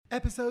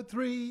Episode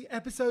 3,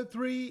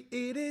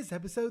 it is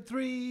episode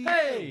 3.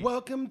 Hey!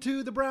 Welcome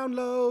to the Brown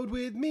Load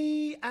with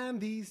me and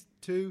these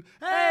two.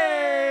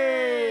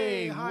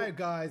 Hey! Hi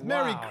guys, Wow.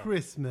 Merry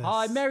Christmas.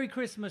 Hi, Merry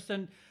Christmas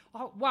and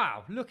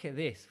wow, look at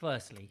this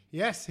firstly.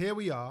 Yes, here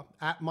we are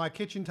at my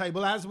kitchen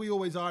table, as we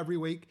always are every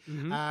week.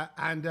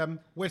 And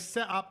we're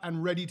set up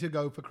and ready to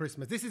go for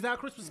Christmas. This is our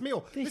Christmas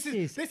meal. This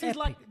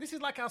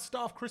is like our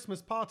staff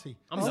Christmas party.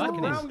 I'm This is liking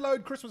a this. Brown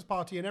Load Christmas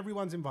party and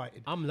everyone's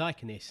invited. I'm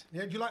liking this.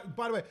 Yeah, do you like?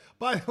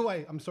 By the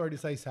way, I'm sorry to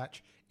say,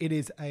 Satch, it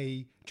is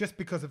just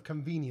because of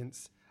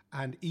convenience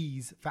and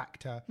ease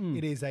factor.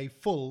 It is a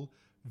full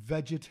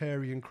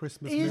vegetarian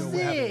Christmas Is meal.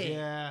 We're having. it?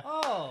 Yeah.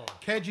 Oh.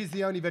 Kedge is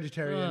the only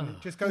vegetarian.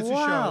 Just goes to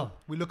Wow. show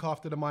we look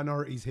after the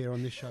minorities here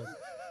on this show.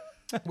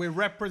 We're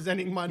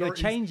representing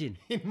minorities. changing.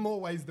 in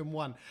more ways than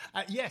one.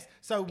 Yes.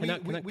 So Can I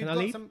leave?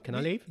 Can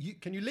I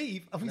leave? Can you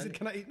leave? Oh, we said,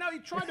 can I eat? No, you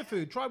try the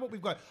food. Try what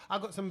we've got.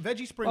 I've got some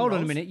veggie spring Hold rolls.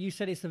 on a minute. You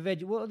said it's a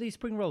veg. What are these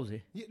spring rolls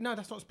here? No,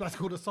 that's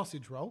called a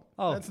sausage roll.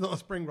 Oh. That's not a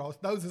spring roll.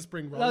 Those are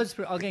spring rolls.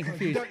 I'm getting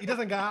confused. He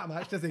doesn't go out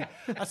much, does he?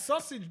 A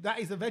sausage, that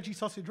is a veggie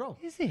sausage roll.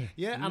 Is it?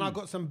 Yeah, and I've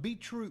got some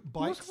beetroot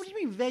bites. What do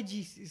you mean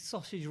veggie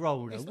sausage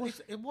roll?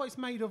 though? It's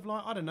made of,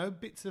 like, I don't know,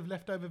 bits of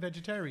leftover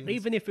vegetarians.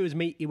 Even if it was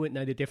meat, you wouldn't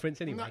know the difference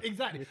anyway. No,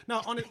 exactly.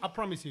 No, I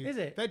promise you. Is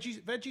it?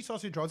 Veggie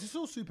sausage rolls. It's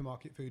all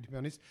supermarket food, to be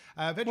honest.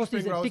 Veggie What's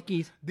spring these, rolls.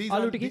 Dickies? These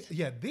Aloo are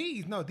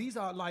Dickies? these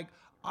are like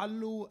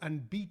aloo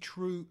and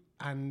beetroot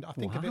and I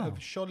think a bit Wow. of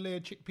cholle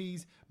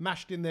chickpeas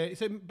mashed in there. It's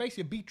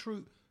basically a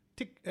beetroot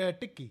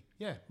tikki.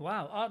 Yeah.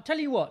 Wow. I'll tell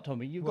you what,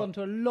 Tommy, you've gone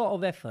to a lot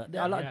of effort.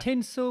 I like Yeah.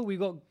 tinsel. We've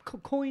got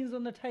coins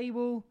on the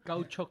table.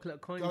 Gold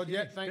chocolate coins. God,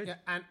 yeah, it's thank good.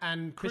 you.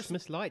 And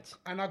Christmas lights.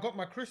 And I got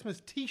my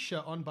Christmas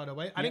T-shirt on, by the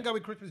way. I didn't go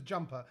with Christmas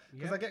jumper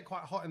because I get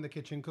quite hot in the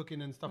kitchen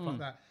cooking and stuff like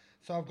that.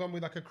 So I've gone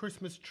with like a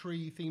Christmas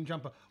tree themed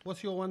jumper.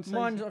 What's your one?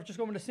 I've just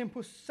gone with a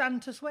simple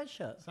Santa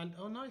sweatshirt.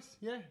 Oh, nice.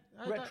 Yeah.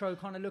 Retro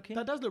kind of looking.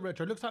 That does look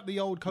retro. It looks like the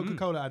old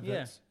Coca-Cola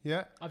adverts.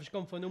 Yeah. I've just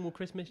gone for a normal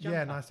Christmas jumper.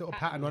 Yeah, nice little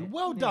pattern one.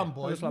 Well done,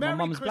 boys. Looks like my Merry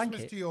mum's Christmas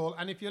blanket. to you all.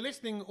 And if you're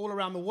listening all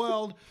around the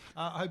world,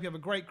 I hope you have a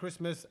great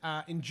Christmas.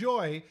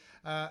 Enjoy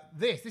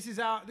this. This is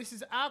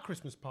our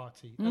Christmas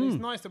party, and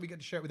it's nice that we get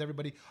to share it with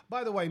everybody.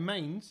 By the way,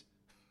 Maine's.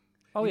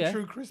 Oh, in yeah?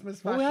 true Christmas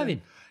fashion. What are we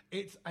having?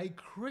 It's a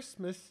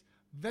Christmas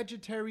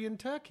vegetarian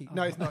turkey.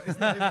 No, it's not. It's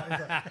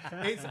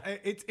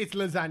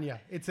lasagna.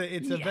 It's a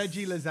Yes.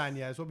 veggie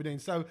lasagna. Is what we're doing.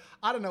 So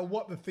I don't know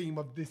what the theme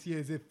of this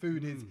year's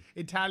food is.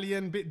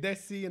 Italian, bit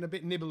desi, and a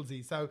bit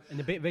nibblesy. So And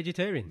a bit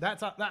vegetarian.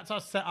 that's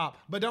us set up.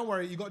 But don't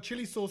worry, you got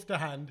chili sauce to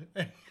hand,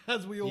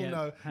 as we all Yeah,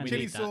 know. we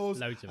Chili need that, sauce.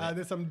 loads of it.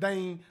 There's some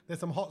dane. There's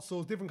some hot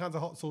sauce. Different kinds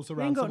of hot sauce We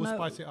around. ain't So got we'll no,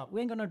 spice it up.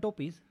 We ain't got no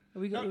doppies.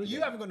 Have we got, No,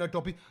 you haven't got no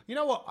doppy. You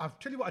know what? I'll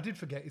tell you what I did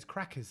forget is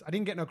crackers. I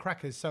didn't get no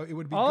crackers, so it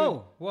would be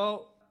Oh,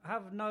 well,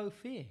 have no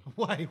fear. good.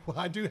 Why? Well,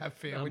 I do have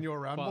fear when you're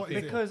around. quite What is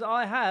it? Because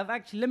I have,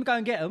 actually, let me go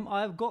and get them.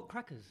 I have got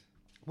crackers.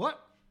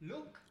 What?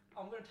 Look,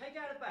 I'm going to take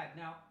out a bag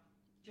now.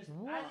 Just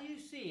as you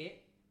see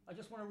it, I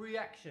just want a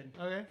reaction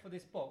Okay. for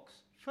this box.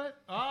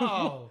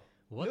 Oh.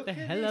 What Look the at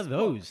hell are this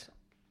those?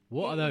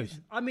 What are those?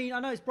 I mean, I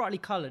know it's brightly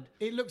coloured.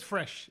 It looks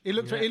fresh. It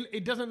looks. Yeah.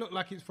 It doesn't look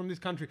like it's from this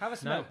country. Have a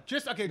smell.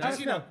 Just okay. No, Just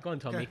you know. Go on,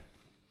 Tommy. Okay.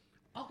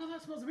 Oh, God,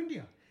 that smells of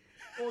India.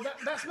 Or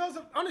that smells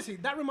of. Honestly,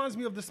 that reminds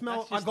me of the smell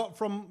That's I just- got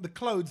from the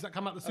clothes that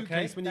come out the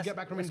suitcase when you get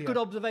back from That's India. good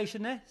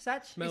observation there,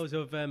 Satch. Smells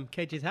of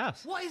Kedge's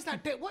house. What is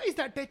that? What is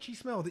that deadly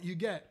smell that you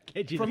get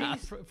Kedge's from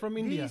house. from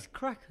India? These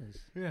crackers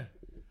Yeah.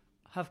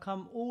 have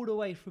come all the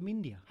way from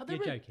India. Have they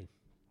You're really? joking.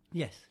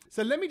 Yes.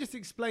 So let me just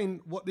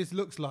explain what this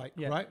looks like,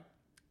 Yeah. right?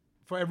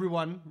 For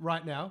everyone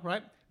right now,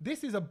 right?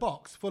 This is a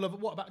box full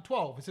of what, about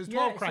 12? It says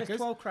 12 yeah, crackers. It says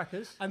 12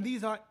 crackers. And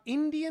these are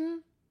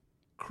Indian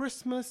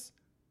Christmas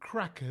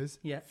crackers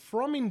Yeah.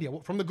 from India,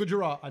 from the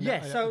Gujarat. I know-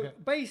 Yeah, so okay.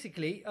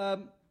 basically,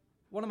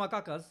 one of my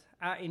kakas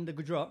out in the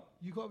Gujarat,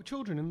 You got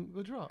children in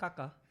Gujarat.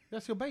 kaka.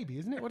 That's your baby,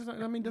 isn't it? What does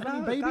that mean? Does that No,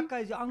 mean baby? kaka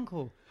is your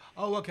uncle.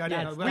 Oh, okay. I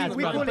don't know. Dad's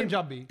We brother. call him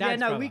Punjabi. Dad's yeah,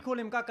 no, brother. we call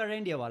him kaka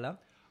reindeer wala.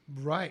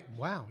 Right.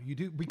 Wow. You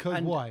do because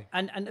And, why?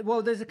 And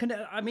well, there's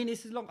I mean,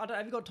 this is long. I don't,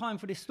 have you got time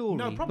for this story?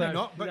 No, probably No,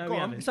 not. But no, go we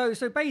on. haven't.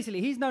 So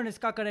basically, he's known as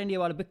Kaka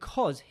Rendiawala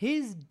because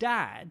his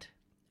dad,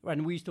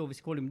 and we used to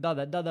obviously call him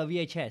Dada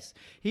VHS.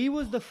 He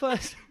was the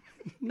first.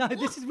 No,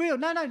 this is real.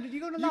 No,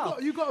 you're gonna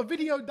laugh. You got a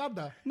video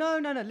dada. No.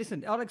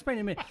 Listen, I'll explain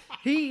in a minute.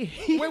 He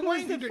We're was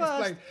waiting the for you to first.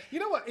 explain. You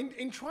know what?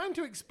 In trying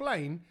to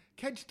explain,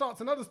 Kedge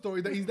starts another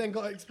story that he's then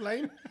got to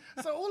explain.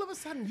 So all of a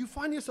sudden, you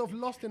find yourself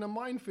lost in a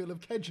minefield of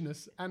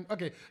Kedgeness. And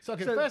so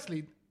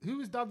firstly, who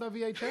is Dada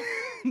VHS?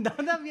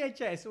 Dada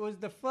VHS was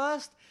the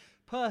first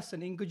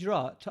person in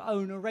Gujarat to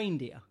own a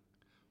reindeer.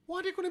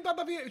 Why do you call him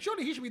Dada VHS?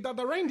 Surely he should be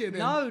Dada Reindeer then.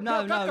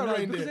 No, Kaka because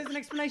Reindeer. there's an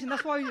explanation.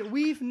 That's why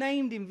we've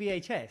named him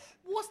VHS.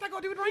 What's that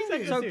got to do with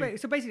reindeer?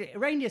 So basically,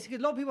 reindeers. Because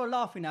a lot of people are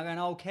laughing now, going,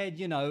 "Oh, Ked,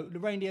 you know, the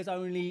reindeer's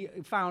only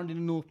found in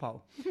the North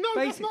Pole." No,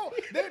 that's Basi- not.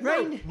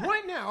 No,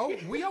 right now,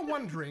 we are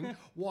wondering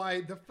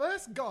why the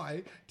first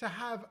guy to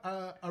have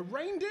a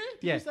reindeer,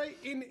 did Yeah. you say,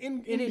 in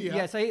In India? it,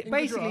 yeah. So in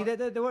basically,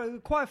 Gujarat? there were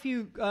quite a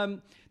few.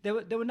 They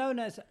were known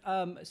as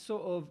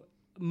sort of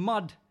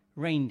mud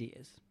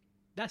reindeers.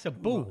 That's a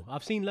bull.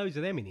 I've seen loads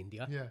of them in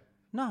India. Yeah.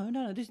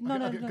 No. This no.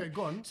 Okay,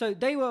 go on. So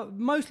they were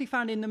mostly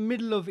found in the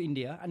middle of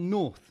India and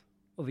north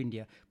of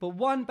India, but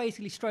one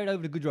basically straight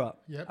over to Gujarat.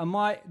 Yep. And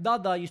my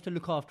dada used to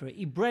look after it.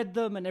 He bred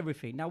them and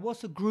everything. Now,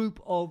 what's a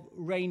group of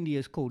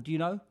reindeers called? Do you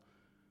know?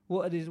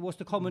 What's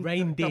the common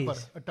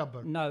Reindeers. A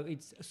dubber. No,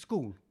 it's a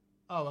school.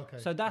 Oh, okay.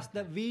 So that's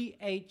the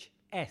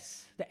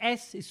VHS. The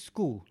S is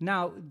school.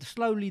 Now,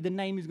 slowly the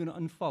name is going to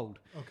unfold.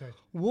 Okay.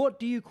 What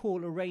do you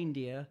call a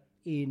reindeer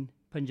in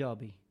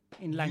Punjabi,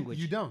 in language?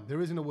 You don't. There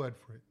isn't a word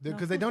for it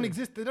because of they course don't there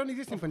exist. They don't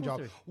exist in Of course Punjab.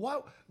 there is.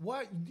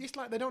 Why? It's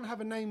like they don't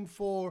have a name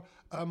for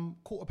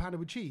quarter pounder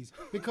with cheese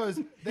because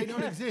they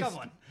don't exist. Come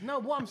on. No,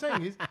 what I'm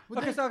saying is.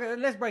 Okay,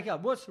 let's break it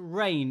up. What's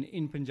rain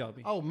in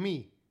Punjabi? Oh,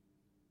 me.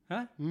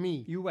 Huh?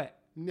 Me. You wet.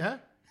 Yeah?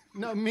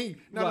 No, me.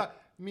 No, Right. like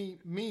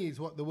me is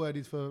what the word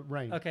is for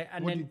rain. Okay,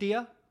 and What then do you-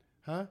 deer?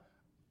 Huh?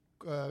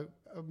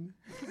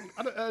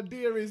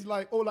 Deer is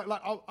like,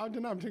 I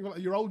don't know. I'm thinking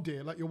like your old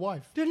deer, like your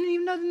wife. Didn't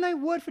even know the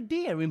name word for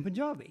deer in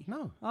Punjabi.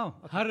 No. Oh,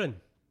 okay. Haran.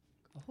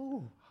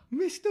 Oh,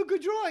 Mr.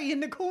 Gujarati in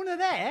the corner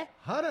there.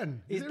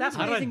 Haran. Is it That's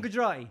really? what it is in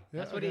Gujarati.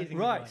 That's what it is in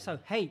Right, Gujarati.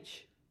 so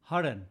H,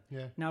 Haran.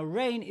 Yeah. Now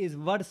rain is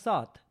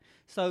Varsat.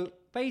 So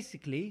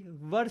basically,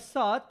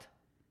 Varsat,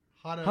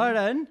 Haran.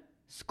 Haran,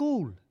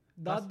 school.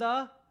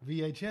 Dada,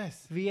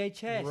 VHS.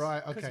 VHS.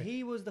 Right, Because okay.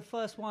 he was the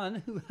first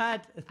one who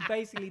had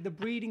basically the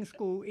breeding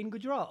school in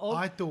Gujarat.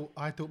 I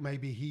thought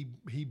maybe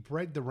he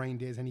bred the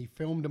reindeers and he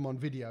filmed them on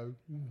video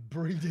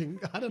breeding.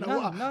 I don't know No,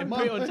 what. no, And no.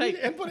 put it on tape.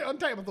 And put it on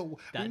tape. I thought we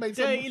That made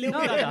dirty some.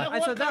 little No, no, Yeah, no. What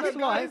And so kind that's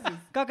of why guy is this?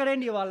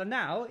 Kakarendiwala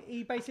now,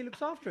 he basically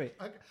looks after it.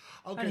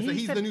 Okay, And so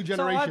he's sent- the new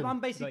generation. So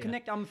I'm basically Got ya.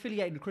 connected. I'm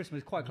affiliated with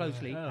Christmas quite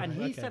closely, Oh, and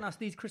he okay. sent us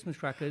these Christmas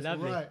crackers,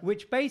 Lovely. Right.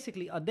 which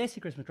basically are Desi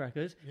Christmas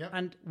crackers, Yep.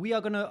 and we are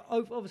going to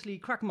obviously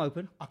crack them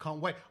open. I can't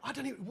wait. I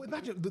don't even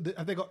imagine.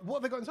 Have they got what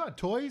have they got inside?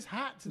 Toys,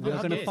 hats. We're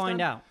going to find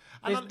out.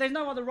 And There's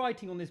no other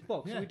writing on this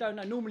box, Yeah. so we don't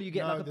know. Normally, you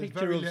get No, like a there's picture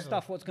very of little.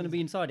 stuff what's going to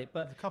be inside it,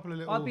 but a couple of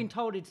little- I've been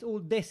told it's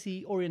all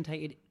Desi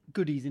orientated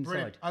goodies inside.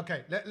 Brilliant.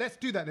 Okay, let's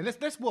do that then.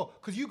 Let's what?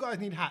 Because you guys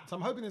need hats.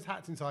 I'm hoping there's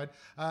hats inside.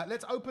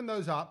 Let's open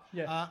those up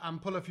Yeah. and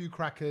pull a few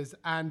crackers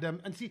and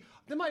see.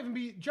 There might even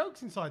be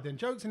jokes inside then.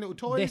 Jokes and little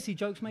toys. Desi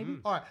jokes, maybe.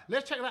 All right,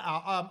 let's check that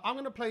out. I'm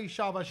going to play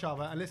Shava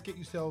Shava and let's get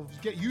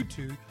you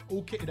two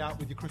all kitted out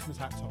with your Christmas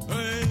hats on.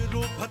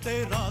 रूप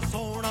तेरा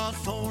सोना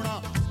सोना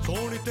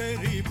सोनी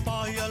तेरी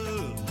पायल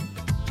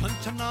छन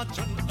छना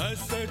छन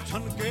ऐसे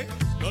छन के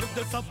कर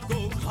दे सबको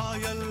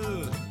घायल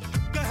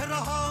कह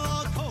रहा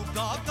आंखों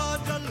का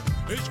काजल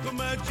इश्क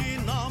में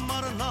जीना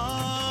मरना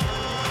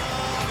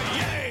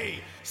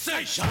ये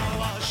say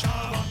शावा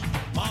शावा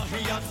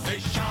माहिया say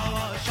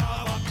शावा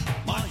शावा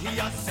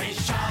माहिया say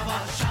शावा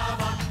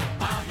शावा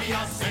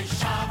माहिया say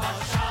शावा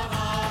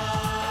शावा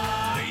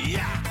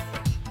yeah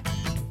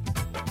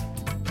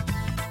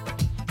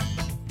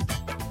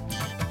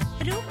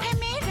रूप है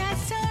मेरा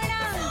सोना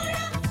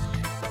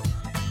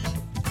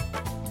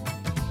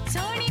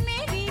सोनी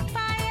मेरी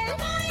पायल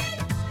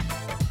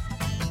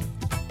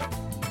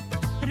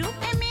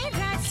रूप है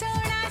मेरा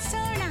सोना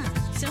सोना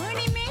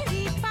सोनी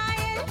मेरी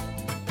पायल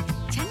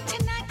छन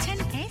छना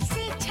छन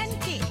ऐसे छन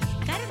के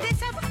कर दे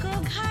सबको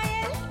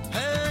घायल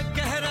है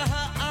कह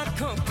रहा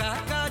आंखों का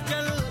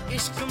काजल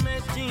इश्क में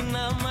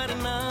जीना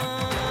मरना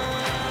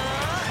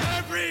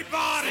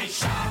Everybody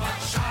shava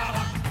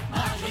shava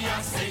mahiya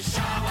say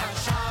shava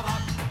shava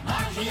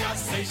mahiya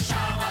say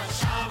shava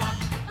shava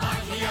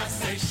mahiya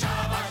say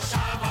shava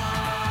shava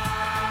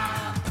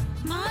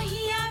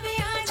माहिया वे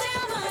आजा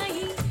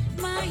माही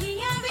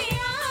माहिया वे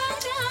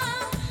आजा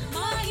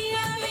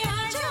माहिया वे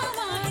आजा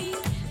माही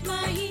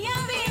माहिया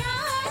वे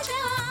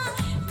आजा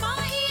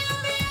माहिया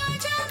वे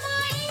आजा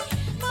माही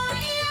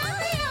माहिया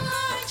वे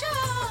आजा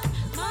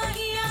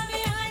माहिया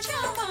वे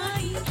आजा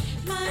माही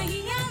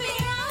माहिया वे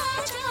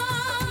आजा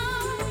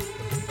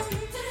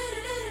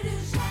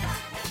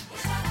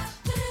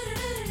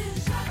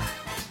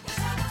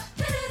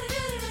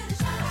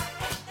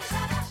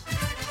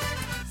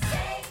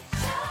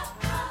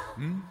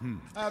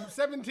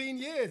 17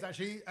 years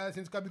actually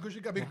since Gubby Gushy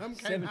Gubby Gum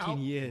came 17 out.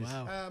 years.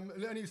 Wow.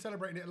 Only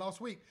celebrating it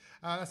last week.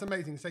 That's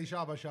amazing. Say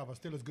Shava Shava,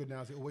 still as good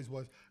now as it always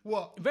was.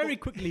 What? Very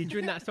quickly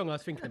during that song, I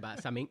was thinking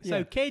about something. So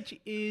Yeah. Kedge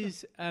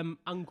is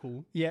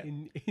uncle. Yeah.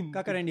 In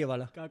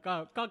Kakarendiwala.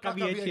 Kaka Kaka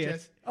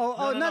VHS.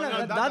 Oh, no,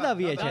 Dada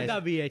VHS.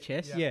 Dada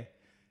VHS. Yeah.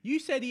 You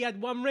said he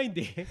had one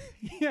reindeer.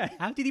 Yeah.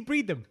 How did he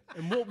breed them?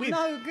 And what with?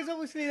 No, because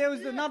obviously there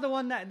was another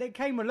one that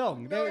came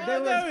along. There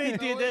no, was,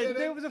 he didn't.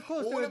 There was, of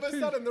course, All there of were a two.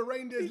 sudden, the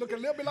reindeers look a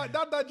little bit like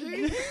Dada G.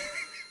 Like,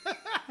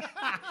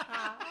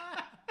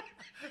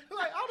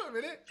 hold on a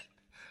minute.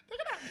 Look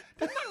at that.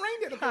 Doesn't that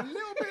reindeer look a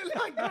little bit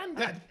like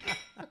Granddad?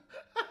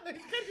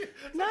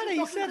 No,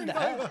 you said that.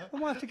 I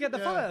might have to get the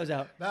photos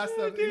out. That's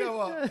the, you know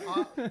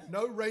what?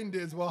 No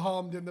reindeers were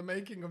harmed in the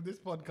making of this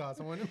podcast.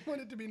 I want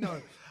it to be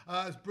known.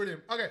 It's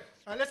brilliant. Okay,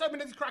 let's open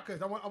these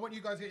crackers. I want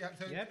you guys to get.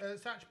 So, Yep.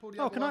 Satch, pull the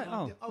Oh, other can I?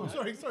 one. Oh.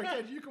 Sorry,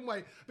 Kedge, you can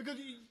wait because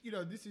you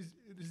know this is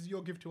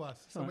your gift to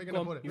us. So All we're right, gonna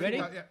go put on. it. You ready?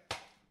 Yeah.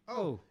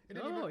 Oh. It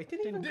didn't, Oh, even, it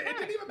didn't even it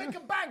didn't even make a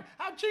bang.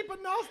 How cheap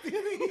and nasty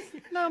are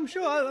these? No, I'm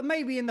sure.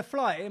 Maybe in the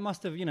flight, it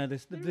must have, He's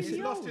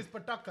lost his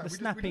pataka.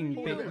 snapping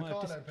bit Open might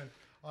have just- open.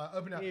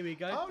 Open up. Here we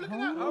go. Oh, look at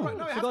that. All right,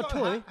 no, it So has got a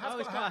toy? It has Oh,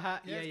 it's got a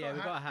hat. Yeah, Yeah, it's yeah,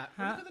 we've got a hat.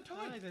 Look at the toy.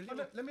 Oh, there's a Oh, little-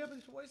 look, let me open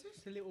this. What is this?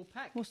 It's a little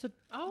pack. What's the?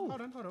 Oh,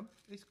 Hold on.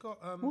 It's got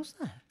What's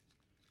that?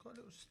 It's got a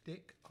little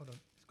stick. Hold on.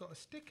 It's got a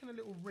stick and a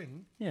little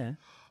ring. Yeah.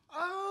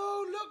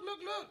 Oh,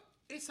 look.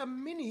 It's a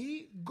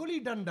mini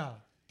gully danda.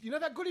 You know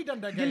that gully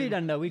danda game? Gilly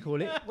danda, we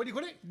call it. What do you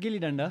call it?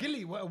 Gilly danda.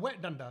 Gilly, a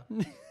wet danda.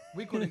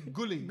 We call it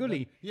gully.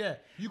 Gully. Yeah.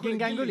 You call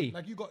Gingang it gully.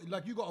 Like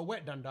you got a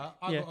wet danda.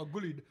 I Yeah. got a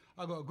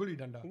gully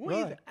danda.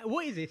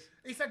 what is this?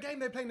 It's a game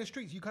they play in the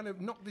streets. You kind of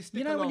knock this stick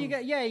You know along.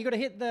 when you got to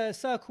hit the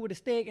circle with a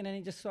stick, and then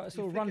it just sort of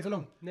flick runs it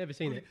along. Never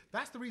seen it.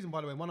 That's the reason, by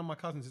the way, one of my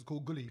cousins is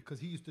called Gully because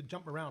he used to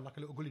jump around like a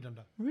little gully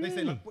danda. They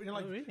say like,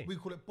 really? we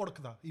call it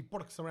porkda. He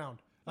porks around.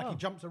 Like he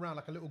jumps around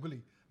like a little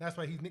gully. That's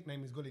why his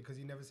nickname is Gully because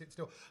he never sits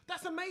still.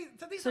 That's amazing.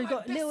 These So are you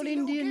like got little desi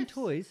Indian gifts.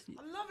 toys.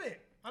 I love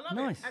it.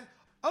 Nice. And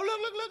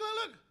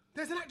look.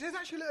 There's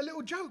actually a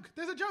little joke.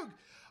 There's a joke.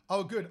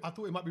 Oh, good. I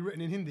thought it might be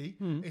written in Hindi.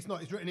 It's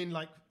not. It's written in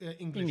like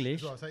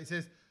English. As well. So it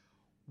says,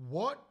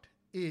 "What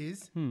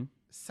is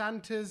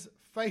Santa's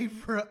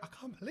favorite?" I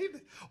can't believe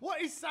it.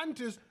 What is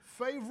Santa's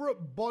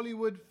favorite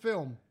Bollywood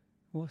film?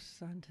 What's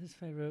Santa's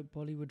favorite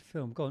Bollywood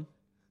film? Go on.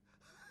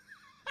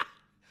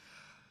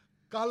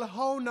 Gal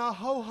ho na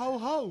ho ho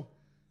ho.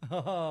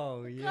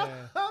 Oh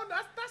yeah. Oh,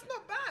 that's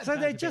not bad. So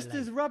they're just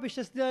as rubbish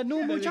as the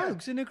normal Yeah.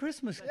 jokes in a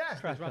Christmas Yeah.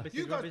 cracker. Rubbish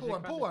You is guys rubbish pull is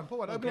one. rubbish.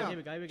 Open Okay, up. here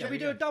we go. Should we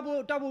do a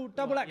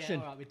double action?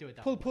 Yeah, all right, we do it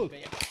double. Pull.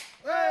 Hey,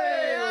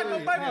 I got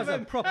both That of was a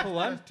them. proper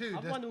one. There's two.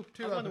 I've There's won all-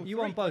 two I've of won them. all You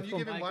want both. You Go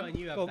give on. him Go one. on,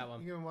 you have Go on. that one.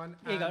 You give him one.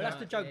 Here you go. and, That's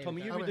the joke, here Tommy.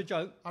 we You go. read the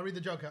joke. I'll read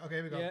the joke out. Okay,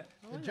 here we go. Yeah.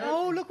 The joke.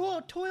 Oh, look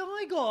what toy I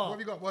What got. have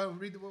you got? Well,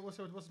 read the, what's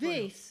the story?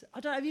 This, I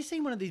don't. Have you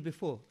seen one of these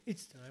before?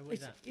 It's what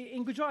is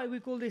in Gujarati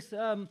we call this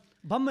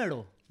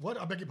Bamero. What?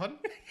 I beg your pardon?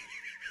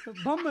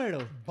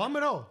 Bamero.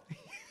 Bumero.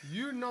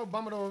 You know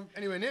Bumero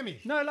anywhere near me.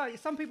 No, like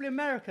some people in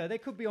America, they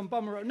could be on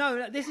Bumero.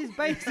 No, this is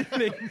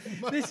basically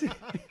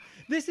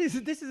this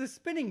is a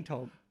spinning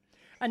top,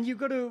 and you've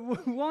got to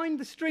wind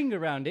the string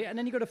around it, and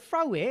then you've got to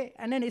throw it,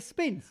 and then it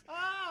spins.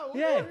 Ah,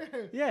 Yeah,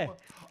 yeah.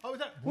 Oh, is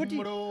that What do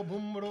you-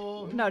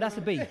 Bumero? No, that's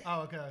a B.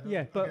 Oh, okay.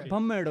 Yeah, but okay.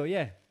 Bumero,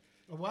 yeah.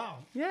 Oh, wow.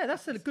 Yeah,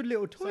 that's a good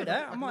little toy.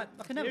 That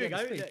I can never Here we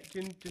get go. to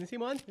speak. Do you see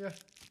mine? Yeah.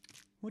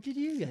 What did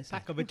you get?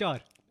 Pack of a jar.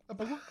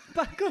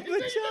 Back of a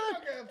jar.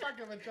 Okay, a pack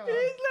of a jar.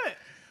 Look.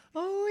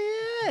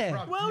 Oh yeah.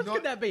 Bruv, What do else not-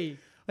 could that be?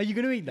 Are you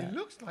going to eat that? It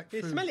looks like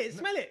Yeah, food. smell it.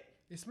 Smell it.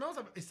 It smells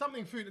like it's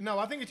something food. No,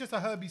 I think it's just a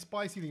herby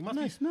spicy thing. Must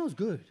No, be. it smells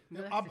good.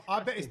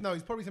 I bet it's no.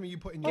 It's probably something you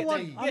put in Oh, your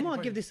I, tea. I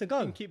might give this a You go.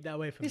 can keep that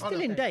away from It's me.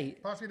 still in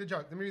date. Pass me the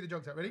joke. Let me read the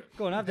jokes out. Ready?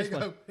 Go on, have Here this you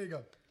one. go. Here you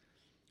go.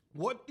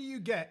 What do you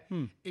get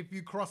if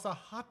you cross a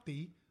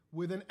hathi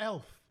with an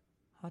elf?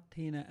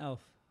 Hati and an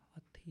elf.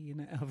 Hati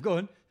and an elf. Go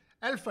on.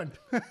 Elephant.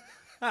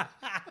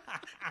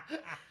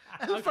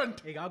 Elephant.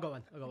 Here you go. I got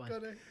one.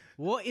 Got it.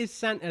 What is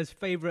Santa's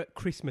favourite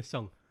Christmas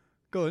song?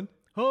 Go on.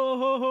 Ho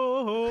ho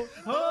ho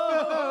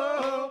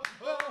ho.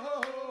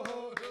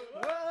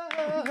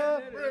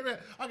 Right.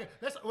 Okay,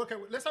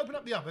 let's open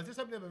up the others. Let's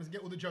open the others and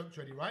get all the jokes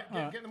ready, right?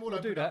 Get them all we'll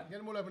open do up. that. Get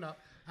them all open up.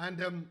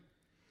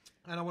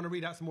 And I want to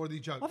read out some more of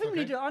these jokes. I think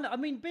we okay? need to. I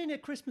mean, being a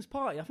Christmas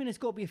party, I think there's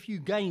got to be a few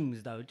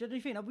games though. Do you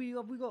think have we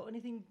got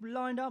anything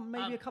lined up?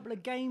 Maybe a couple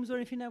of games or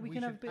anything that we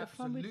can have a should bit of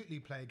fun with. absolutely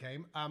play a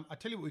game. I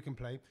tell you what we can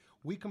play.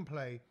 We can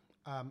play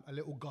a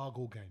little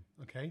gargle game.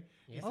 Okay.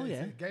 It's Oh, it's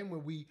yeah. a game where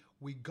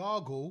we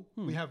gargle.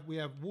 We have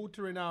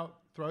water in our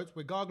throats.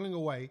 We're gargling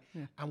away,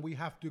 and we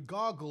have to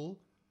gargle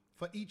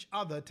for each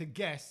other to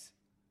guess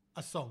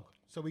a song.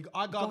 So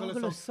I gargle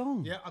Gargle a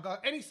song? Yeah, I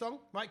got any song.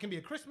 Right, it can be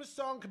a Christmas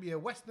song, can be a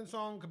Western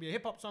song, can be a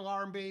hip hop song,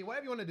 R&B,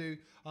 whatever you want to do.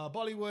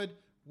 Bollywood.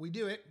 We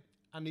do it.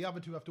 And the other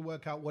two have to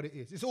work out what it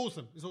is. It's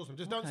awesome. It's awesome.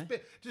 Just don't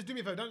spit. Just do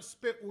me a favor. Don't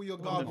spit all your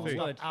gargles food.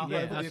 out Yeah,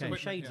 over the have some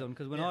equipment. shades Yeah. on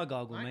because when Yeah. I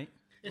gargle, Right? mate.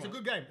 It's a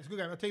good game. It's a good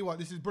game. I'll tell you what,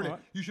 this is brilliant. All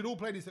right. You should all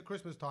play this at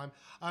Christmas time.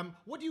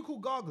 What do you call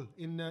gargle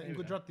in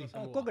Gujarati?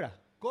 Gogra.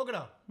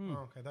 Gorgara. Oh,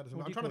 okay, that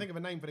doesn't. I'm trying to think of a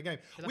name for the game.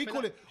 We fill call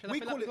up- it. shall I We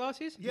fill call up it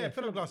glasses? Yeah,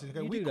 fill up glasses.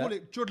 Okay, You we do call that.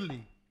 it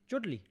judli.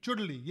 Jodli.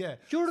 Judli, yeah.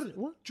 Jodli.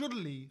 What?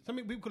 Judli. Some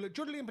people call it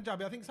judli in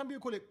Punjabi. I think some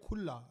people call it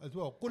kulla as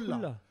well. Kulla.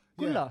 Kulla.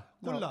 Yeah. Kulla.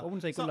 No, Kulla. I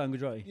wouldn't say So- kulla in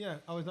Gujarati. Yeah.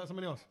 Oh, is that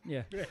somebody else?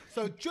 Yeah.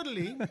 So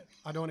judli,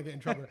 I don't want to get in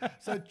trouble.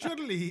 So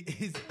judli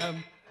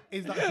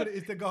is like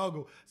is the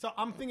gargle. So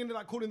I'm thinking of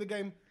like calling the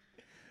game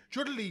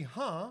judli,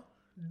 huh?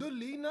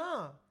 Dulli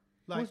na.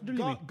 Like What's dulli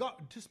mean?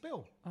 to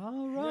spill.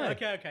 All right.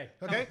 Okay.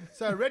 Okay.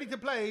 So ready to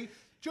play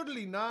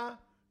judli na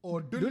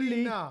or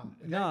dulli na.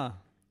 Nah.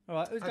 All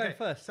right. Who's going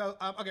first? So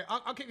okay,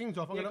 I'll kick things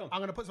off. I'm go on.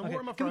 gonna put some Okay.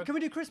 water in my Can throat. we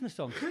do Christmas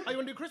songs? Oh, you want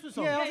to do a Christmas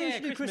song? Yeah, I Yeah, think we yeah,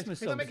 should do Christmas. Christmas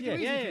Does that songs. make it Yeah.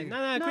 too easy Yeah, for yeah. you? No,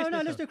 No, Christmas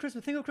let's song. do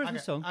Christmas. Think of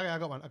Christmas Okay, song. okay, I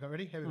got one. Okay,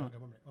 ready? Here we go. Okay,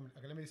 1 minute, 1 minute.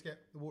 Okay, let me just get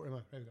the water in my.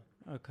 Here we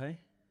go. Okay.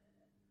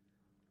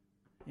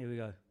 Here we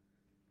go.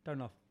 Don't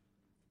laugh.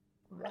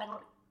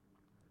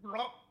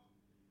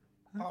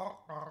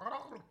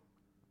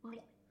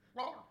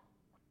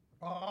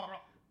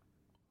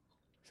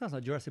 Sounds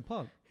like Jurassic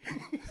Park.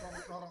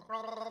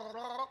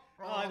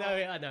 Oh, I know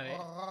it. I know it.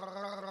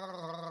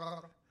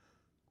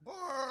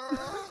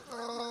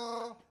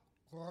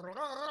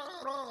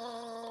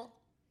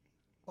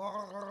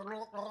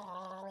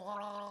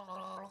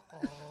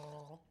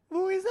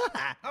 What is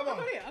that? Come on.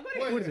 I got it.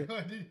 What is it?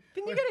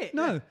 Didn't you get it?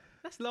 No.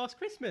 That's Last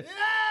Christmas.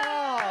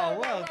 Oh,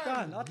 well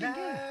done. I didn't get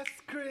it.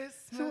 Last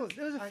Christmas. So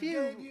there was a few-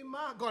 I gave you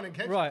my... Go on then,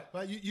 Kedge. Right.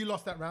 Well, you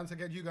lost that round, so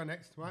Kedge, you go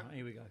next, right? Right,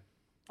 here we go.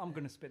 I'm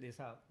going to spit this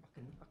out.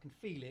 I can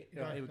feel it.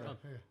 Right, here we go.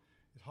 Yeah.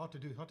 It's hard to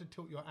do. It's hard to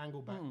tilt your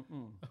angle back.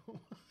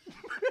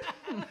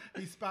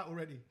 He spat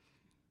already.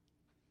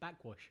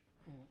 Backwash.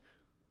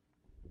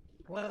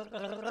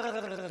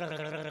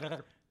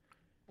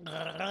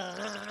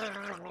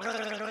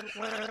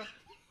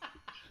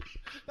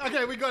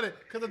 Okay, we got it.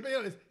 Because to be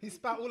honest, he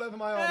spat all over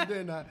my arm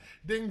doing that.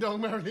 Ding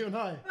dong, merrily on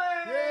high.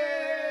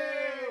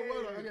 Yay!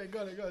 Well done. Okay,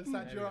 got it.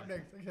 Sat, you're up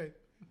next. Okay.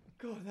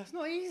 God, that's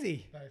not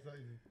easy. No, it's not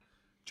easy.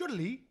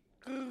 Chudley.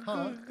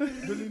 Huh?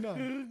 Really no.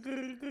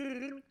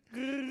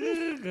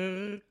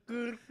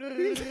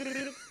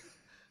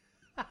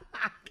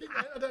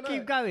 I don't know.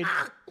 Keep going.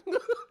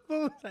 What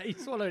was that? He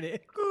swallowed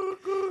it.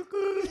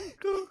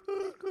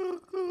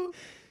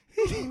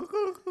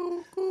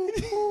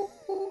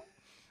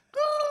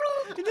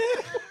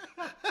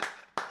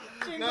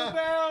 Jingle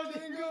bell,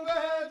 jingle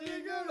bell,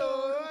 jingle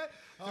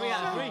all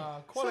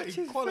right.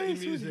 Quality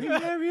music.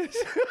 Hilarious.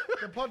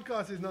 The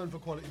podcast is known for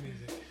quality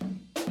music.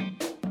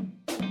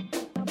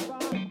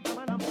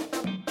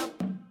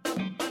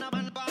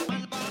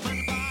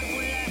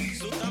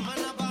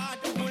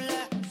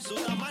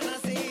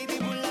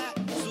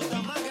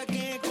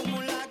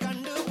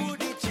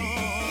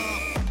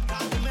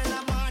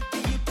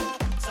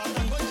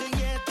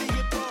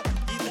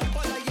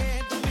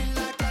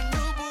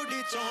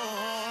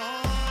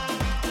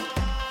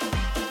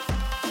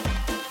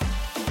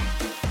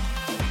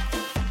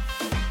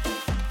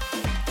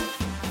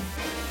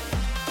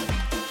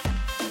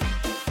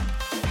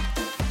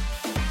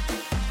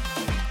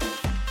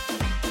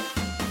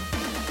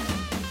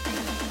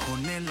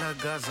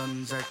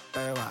 Sunset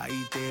है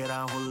भाई तेरा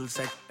हुल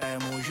set है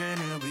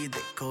motion भी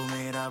देखो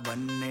मेरा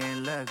बनने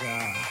लगा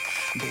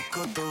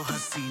देखो तो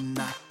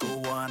हसीना को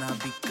वाना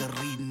भी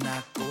करीना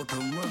को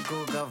तुमको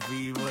का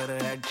फीवर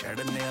है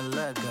चढ़ने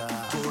लगा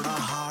थोड़ा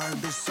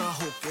हार्ड सा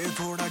होके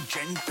थोड़ा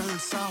जेंटल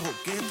सा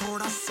होके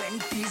थोड़ा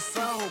सेंटी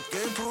सा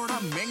होके थोड़ा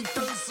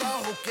मेंटल सा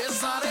होके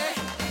सारे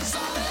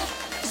सारे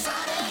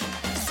सारे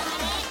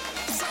सारे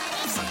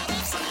सारे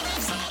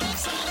सारे सारे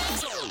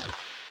सारे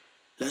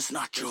Let's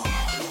not joke.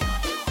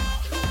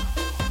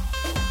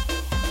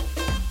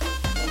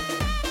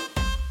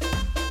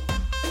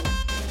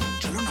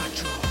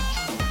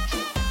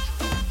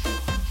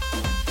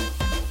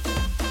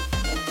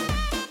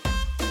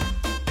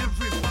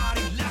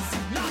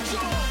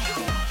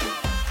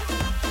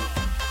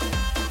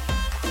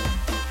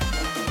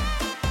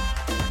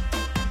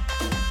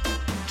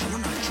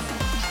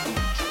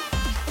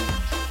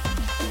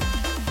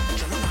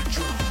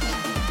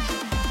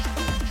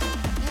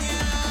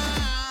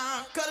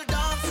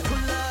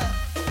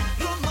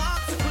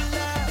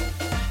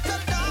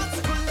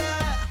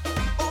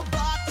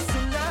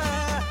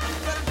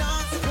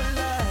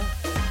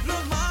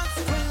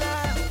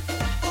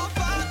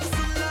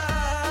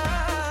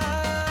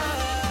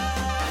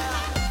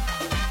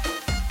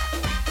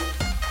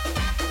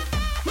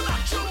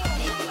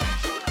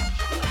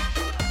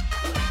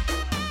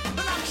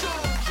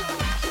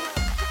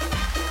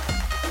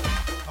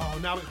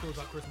 Now it feels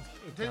like Christmas.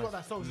 I'll tell you what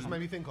that song just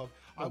made me think of.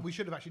 We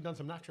should have actually done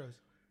some nachos.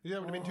 Yeah,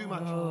 that would have been too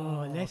much.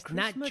 Oh, let's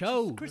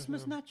nacho.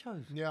 Christmas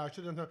nachos. Yeah, I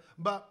should have done some.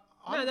 But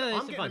No, I'm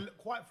it's getting fun.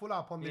 quite full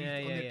up on the Yeah,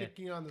 yeah.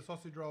 tikka and the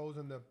sausage rolls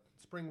and the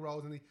spring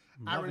rolls and the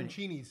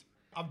arancinis.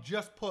 I've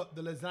just put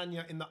the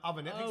lasagna in the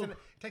oven. It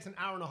takes an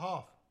hour and a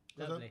half.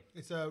 Lovely.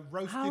 It's a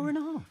roasted. Hour and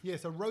a half? Yeah,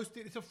 it's a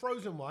roasted. It's a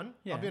frozen one.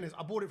 Yeah. I'll be honest.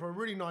 I bought it from a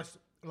really nice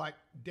like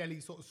deli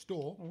sort of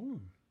store.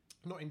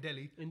 Not in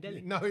Delhi. In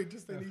Delhi? No,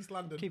 just in East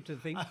London. Keep to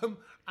the thing.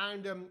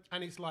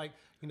 And it's like,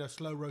 you know,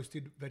 slow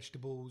roasted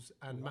vegetables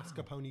and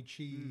mascarpone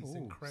cheese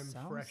and creme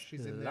sounds fraiche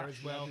is in there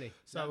as well. Lovely,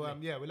 So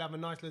lovely. yeah, we'll have a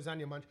nice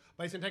lasagna munch.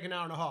 But it's gonna take an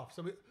hour and a half.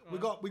 So we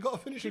got to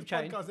finish Keep this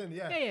chatting. podcast in.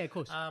 Yeah, Yeah, of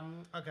course.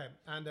 Okay,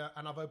 and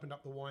I've opened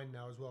up the wine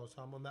now as well,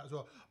 so I'm on that as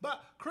well.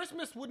 But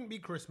Christmas wouldn't be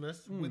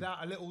Christmas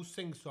without a little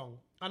sing song,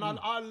 and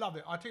I love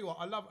it. I tell you what,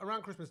 I love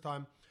around Christmas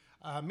time.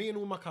 Me and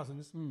all my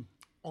cousins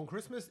on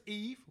Christmas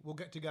Eve we'll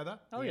get together.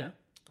 Oh, yeah.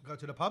 Go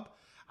to the pub.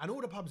 And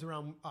all the pubs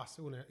around us,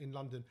 in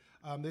London,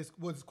 there's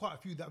quite a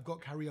few that have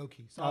got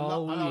karaoke. So I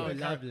love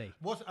yeah, lovely.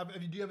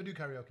 Do you ever do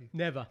karaoke?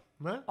 Never.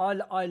 No?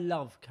 I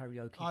love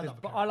karaoke. I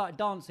love but karaoke. I like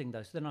dancing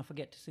though, so then I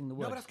forget to sing the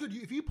words. No, but that's good.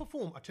 If you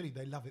perform, I tell you,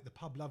 they love it. The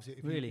pub loves it.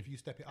 Really? If you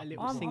step it up. A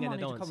little I sing might and a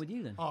need to dance. come with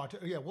you then. Oh,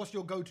 yeah. What's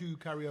your go-to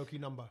karaoke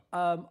number?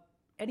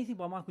 Anything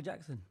by Michael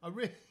Jackson. Oh,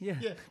 really? Yeah,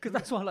 because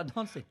that's why I like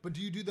dancing. But do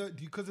you do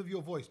because of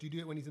your voice? Do you do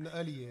it when he's in the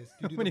early years?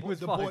 Do you do When the he was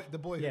the 5. boy, the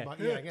boy? Yeah.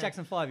 Yeah.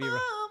 Jackson 5 era.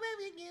 Oh,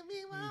 baby, give me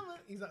mama.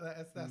 He's like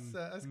that.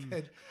 That's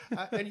kid.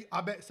 And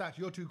I bet Satch,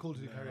 you're too cool to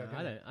do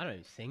karaoke. I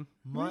don't sing.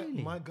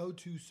 My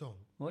go-to song.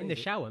 What In is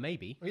the it? shower,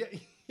 maybe. Oh,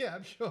 yeah,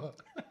 I'm sure.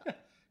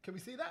 Can we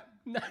see that?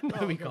 No,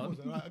 Oh, we okay, can't.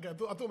 awesome. Right, okay,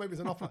 I thought maybe it was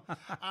an offer.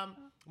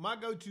 My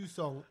go-to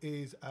song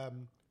is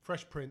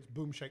Fresh Prince,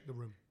 "Boom Shake the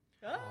Room."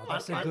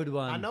 That's a good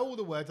one. I know all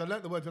the words. I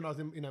learnt the words when I was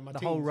in my The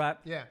teens. whole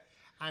rap. Yeah,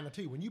 and I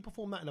tell you, when you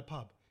perform that in a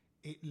pub,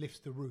 it lifts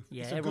the roof.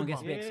 Yeah, It's a everyone good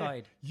gets a one. bit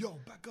excited. Yo,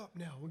 back up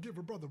now and give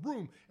a brother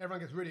room. Everyone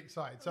gets really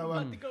excited. So,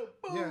 go,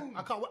 yeah, boom.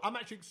 I can't. I'm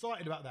actually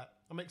excited about that.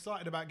 I'm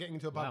excited about getting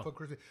into a pub Wow. for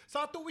Christmas.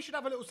 So I thought we should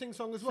have a little sing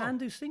song as well.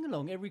 Sandu sing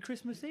along every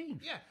Christmas Eve.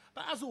 Yeah,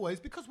 but as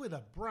always, because we're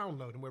the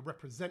Brownload and we're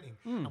representing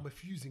and we're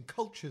fusing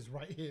cultures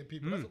right here,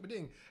 people. That's what we're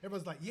doing.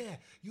 Everyone's like, yeah,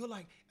 you're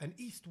like an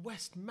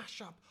East-West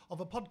mashup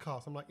of a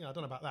podcast. I'm like, I don't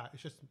know about that.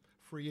 It's just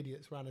three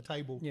idiots around a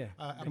table Yeah,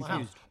 at my house.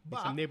 confused.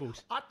 But some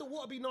nibbles. I thought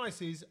what would be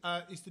nice is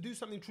to do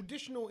something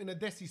traditional in a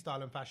Desi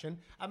style and fashion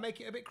and make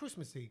it a bit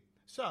Christmassy.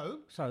 So,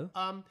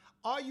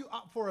 are you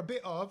up for a bit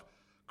of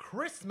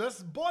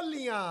Christmas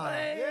Bollian?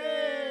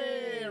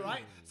 Yeah,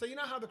 right. So you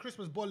know how the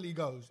Christmas Bolli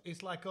goes.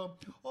 It's like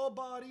oh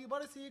body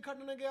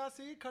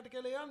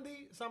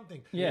see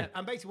something. Yeah.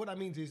 And basically what that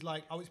means is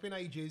like, it's been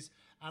ages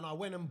and I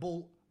went and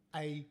bought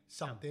a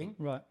something.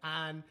 Right.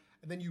 And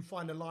then you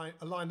find a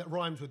line that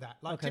rhymes with that.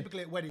 Like Okay.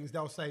 typically at weddings,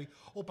 they'll say,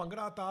 "Oh,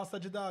 pangrata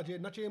sajda je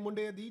nache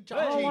munde di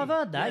chachi." Oh, I've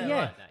heard that, yeah.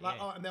 right.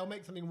 Like, and they'll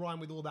make something rhyme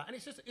with all that, and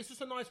it's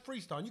just a nice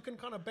freestyle. And you can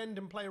kind of bend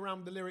and play around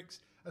with the lyrics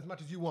as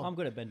much as you want. I'm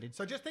good at bending.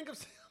 So just think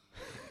of.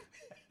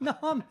 No,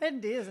 I'm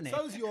bendy, isn't it?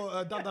 So's your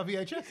Dada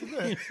VHS,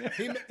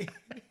 isn't it?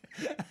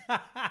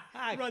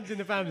 Runs in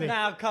the family.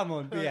 Now, come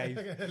on, behave.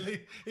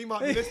 He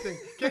might be listening.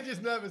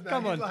 Kenji's nervous now.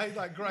 Come he's on.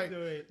 Like, great.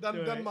 Do it, Done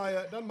do it. my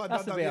That's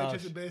Dada a bit VHS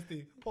harsh. with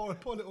Bestie.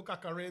 Poor little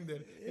kaka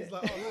reindeer. He's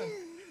like, oh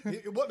man.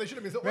 What they should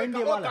have been said,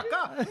 Reindeer oh wala."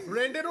 kaka,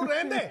 reindeer no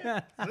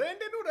reindeer.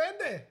 Reindeer no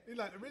reindeer. He's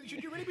like, really,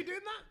 should you really be doing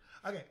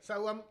that? Okay,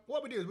 so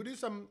what we do is we do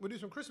some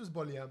Christmas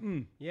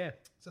bollia. Yeah.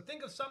 So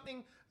think of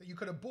something that you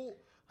could have bought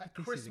at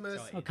This is Christmas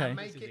exciting. Okay. and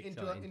This make is it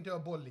exciting. into a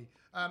bolli.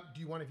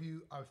 Do you one of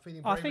you are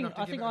feeling I brave think enough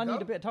to give it I a need go?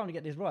 a bit of time to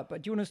get this right.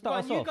 But do you want to Go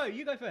start on, us off?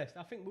 you go first.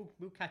 I think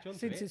we'll catch on to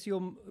Since it. it's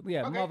your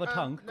Okay, mother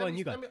tongue. Go on,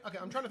 you go. Okay,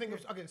 I'm trying to think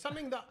of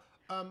something that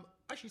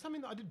actually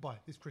something that I did buy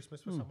this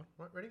Christmas for someone.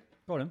 Right, ready?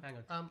 Go on.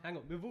 Hang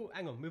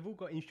on. We've all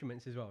got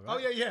instruments as well, Oh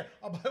right? yeah.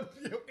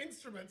 Your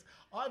instruments.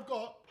 I've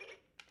got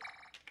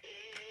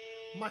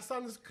my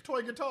son's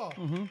toy guitar.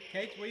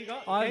 Kate, what you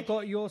got? I've Kate?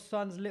 got your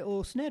son's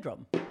little snare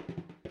drum.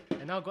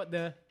 And I've got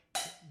the.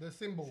 The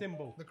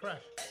cymbal. The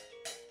crash.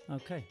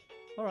 Okay.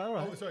 All right.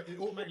 Oh, sorry, it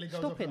automatically goes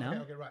Stop off. it now.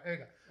 Okay, right, here we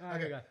go. Alright, Okay,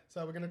 here we go.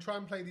 so we're going to try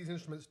and play these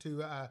instruments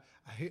to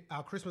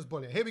our Christmas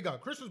Bollier. Here we go.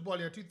 Christmas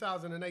Bollier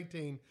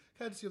 2018,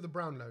 courtesy of the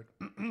Brownload.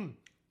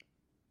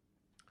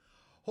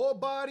 Oh,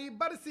 body,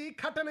 barsi,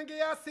 katan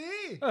gaya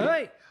si.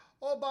 Hey.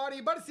 Oh,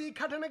 body, barsi,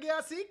 katan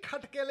gaya si,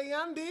 kat ke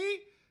liandi.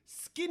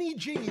 Skinny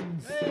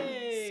jeans.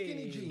 Hey.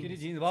 Skinny jeans. Skinny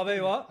jeans. Bobby,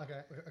 what?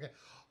 Okay.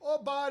 Oh,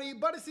 body,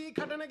 barsi,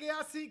 katan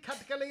gaya si, kat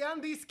ke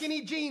liandi.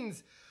 Skinny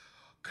jeans.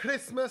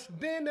 Christmas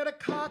dinner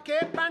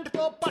khake pant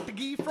ko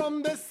patgi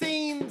from the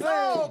seams.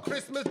 Oh,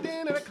 Christmas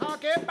dinner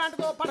khake pant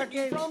ko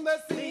patgi from the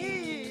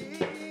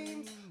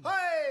seams.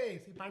 Hey,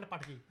 see pant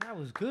patgi. That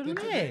was good, They're,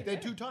 wasn't too, it? they're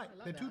too tight.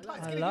 They're too tight.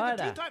 I Skinny like jeans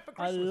are that. too tight for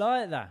I Christmas.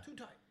 like that. Too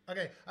tight.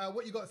 Okay,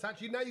 what you got,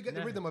 Satch? You get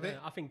the rhythm of it.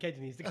 I think Kate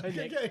needs to go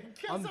Okay,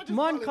 next. Satch is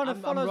Mine calling. kind of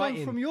I'm follows on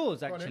writing. from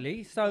yours, on then.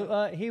 actually.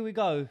 So here we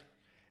go.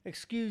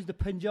 Excuse the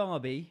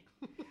Punjabi.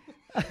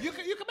 You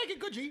can make it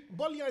good, G.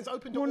 Bollier is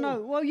open to Well, all.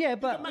 no. Well, yeah,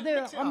 but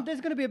mix it up.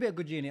 there's going to be a bit of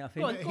good in it, I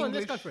think. Go on,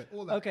 let's go for it.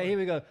 All that. Okay, here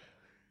we go.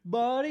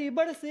 Bari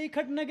barsi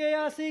khatna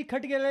gaya si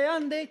khat ke le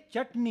aande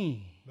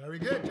chutney. Very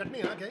good.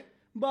 Chutney, okay.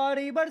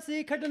 Bari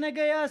barsi khatna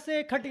gaya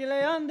se khat ke le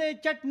aande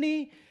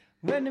chutney.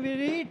 When we're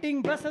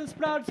eating Brussels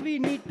sprouts, we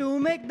need to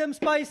make them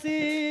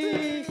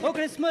spicy. Oh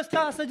Christmas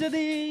ta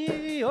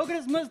sajdi, oh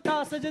Christmas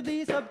ta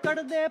sajdi, sab kar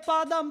de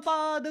padam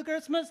pad,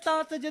 Christmas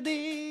ta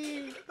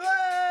sajdi.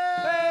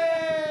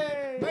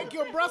 Hey! Make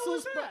your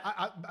Brussels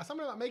sprout.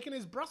 Something like making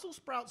his Brussels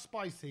sprout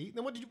spicy.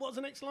 Then what was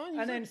the next line?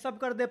 And then sab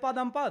kar de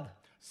padam pad.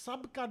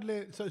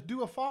 Subcadle. So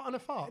do a fart and a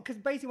fart. Because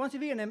basically, once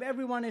you've eaten them,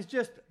 everyone is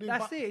just,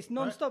 that's ba- it, it's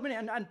non-stop,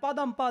 innit? And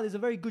padam pad is a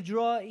very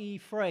Gujarati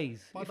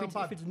phrase. If Padam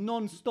it's pad.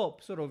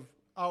 non-stop, sort of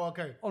Oh,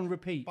 okay. on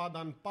repeat.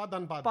 Padan.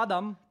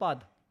 Padam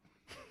pad.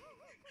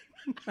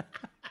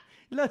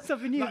 Learn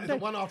something new. Like, is it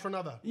one after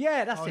another?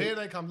 Yeah, that's Oh, it. here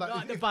they come.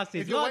 Like the if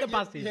buses, you're like the waiting-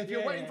 buses. Yeah, if you're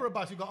Yeah. waiting for a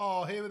bus, you go,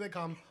 oh, here they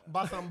come.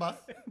 Bus and bus.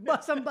 Padam pad.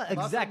 Bus and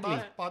Exactly.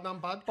 bus.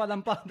 Padam pad.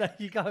 Padam pad, there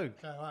you go. Okay,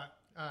 all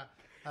right.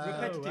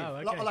 Repetitive. wow,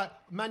 okay. Like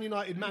Man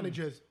United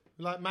managers.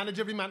 Like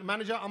manager,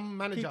 manager, I'm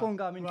manager. Keep on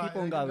going, keep on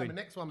here we go. going.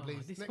 Next one, please.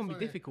 This is Next going to one,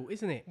 be yeah. difficult,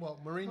 isn't it?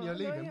 What, Mourinho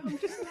leaving?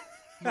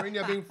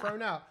 Mourinho being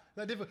thrown out.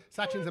 That different.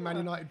 Sachin's a Man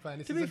United fan.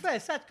 This To is be a- fair,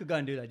 Sat could go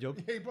and do that job.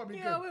 Yeah, he probably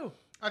Yeah, I could. will.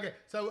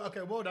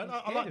 Okay, well done. I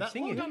scared like of that.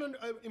 singing. Well done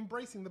on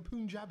embracing the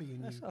Punjabi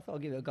in you. I thought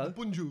I'd give it a go.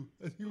 Punju,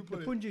 as you would put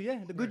it. Punju, yeah.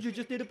 The good you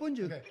just did a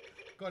punju. Okay,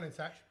 go on then,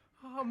 Sach.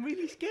 Oh, I'm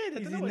really scared. I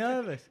Is don't he know what to-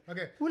 nervous?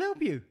 Okay, We'll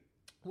help you.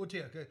 what's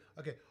here?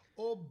 Okay.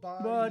 Oh,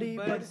 Body,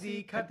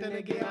 Barsi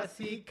khatne gaya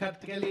si khat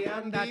ke le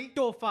aanda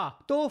tofa.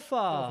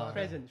 Tofa.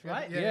 Presents,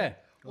 right? Yeah.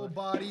 Oh,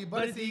 body,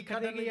 body,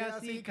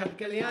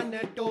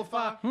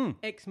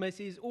 Xmas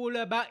is all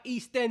about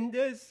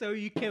EastEnders, so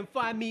you can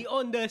find me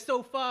on the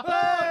sofa.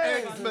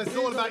 Xmas,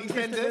 all about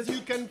EastEnders.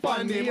 You can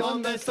find him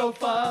on the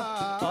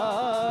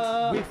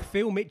sofa. With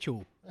Phil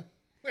Mitchell.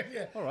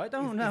 Yeah. All right,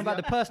 don't know about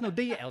the personal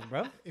details,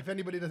 bro. If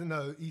anybody doesn't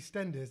know,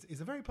 EastEnders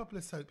is a very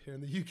popular soap here in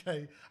the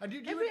UK. And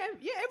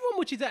Everyone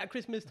watches that at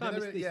Christmas time.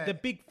 It's the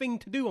big thing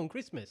to do on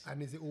Christmas.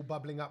 And is it all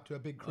bubbling up to a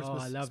big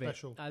Christmas I love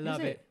special? it. I love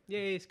Is it. it? Yeah,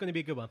 it's going to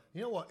be a good one.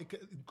 You know what?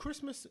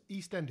 Christmas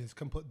EastEnders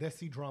can put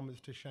Desi dramas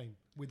to shame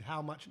with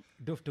how much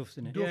Duffs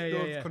in it.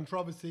 duff,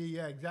 controversy.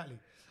 Yeah, exactly.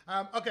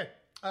 Okay.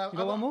 You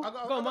got one more?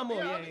 Go on, one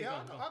more. I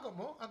Yeah, got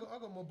more. I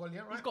got more,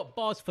 Bollier, right? He's got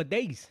bars for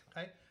days.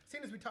 Okay.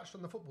 Seeing as we touched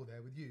on the football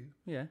there with you,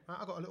 Yeah.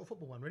 I got a little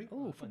football one. Ready?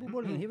 Oh, football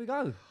bowling. Here we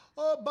go.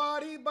 Oh,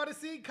 body,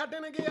 see,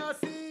 cutting again,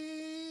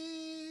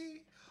 see.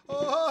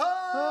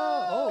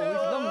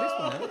 It's long, this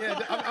one. Huh?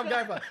 Yeah, I'm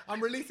going for it.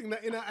 I'm releasing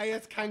the inner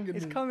AS Kangan.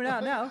 It's coming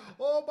out now.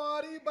 Oh,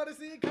 body,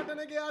 see, cutting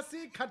again,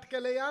 see, cut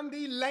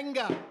Kaleandi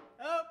Lenga.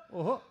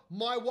 Oh.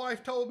 My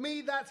wife told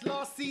me that's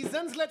last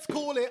season's, let's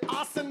call it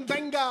Arsene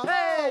Wenger.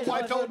 Hey,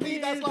 wife told me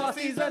that's last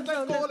season's,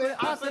 let's call it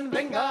Arsene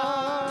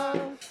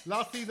Wenger.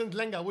 Last season's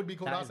Lenga would be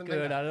called That's Arsene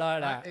good, Wenger. I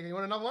like that. You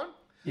want another one?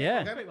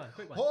 Yeah. Okay.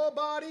 Quick one. Oh,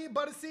 body,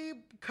 see,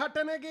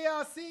 cutting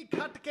again, see,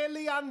 cut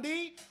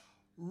Kaleandi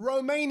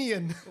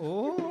Romanian.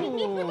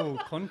 Oh,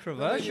 There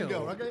controversial. you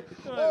go, okay?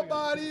 Oh,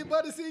 body,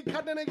 see,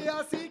 cutting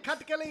again, see,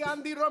 cut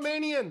Kaleandi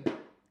Romanian.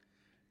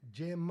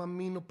 जे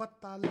mummy नु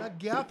पता लग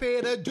गया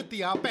फिर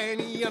जुतियां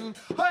पहनियन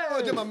हो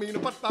जे mummy नु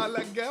पता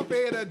लग गया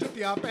फिर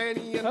जुतियां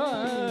पहनियन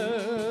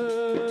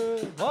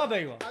Oh,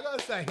 there you are. I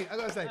gotta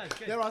say,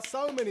 there are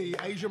so many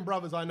Asian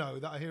brothers I know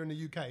that are here in the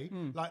UK,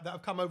 like that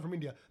have come over from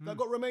India, that have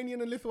got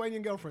Romanian and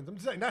Lithuanian girlfriends. I'm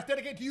just saying, that's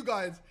dedicated to you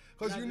guys,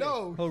 because you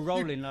know. Oh,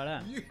 rolling like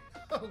that. You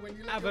know when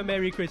you let Have your a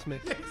Merry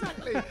Christmas. Yeah,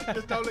 exactly.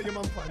 Just don't let your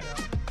mum find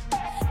out.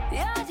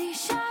 प्यारी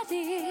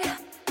शादी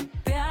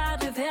प्यार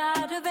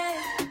प्यार वे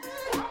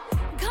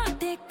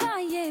घाटे का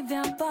ये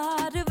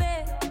व्यापार वे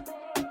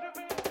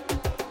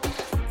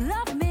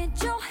love में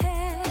जो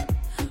है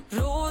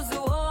रोज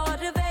और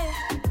वे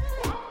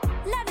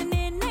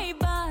लड़ने नहीं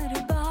बार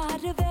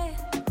बार वे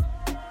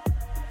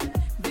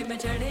मैं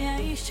चढ़े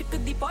आई इश्क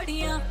दी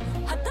पौड़ियां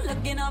हथ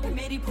लगे ना भी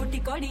मेरी फूटी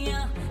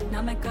कौड़ियां ना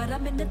मैं करा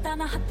मिन्नता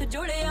ना हाथ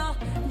जोड़िया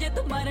जे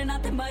तू मरना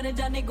ते मर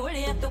जाने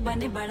गोलियां तू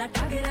बने बड़ा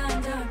ठग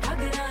रांझा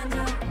ठग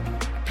रांझा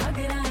ठग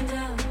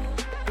रांझा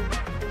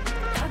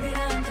ठग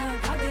रांझा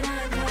ठग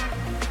रांझा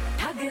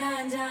ठग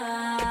रांझा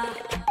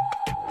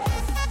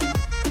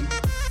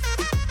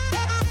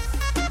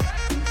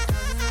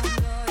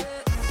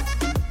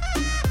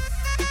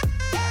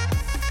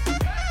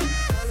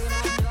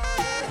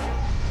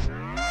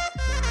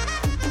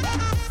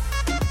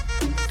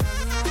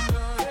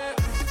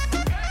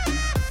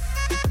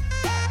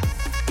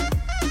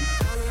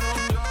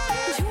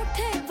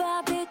झूठे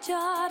वादे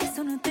चार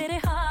सुन तेरे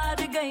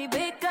हार गई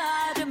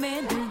बेकार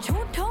में दिल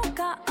झूठों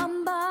का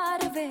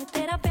अंबार वे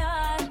तेरा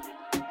प्यार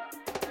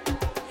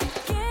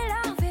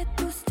केड़ा वे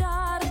तू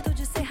स्टार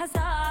तुझसे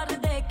हजार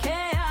देखे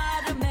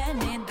यार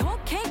मैंने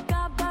धोखे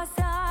का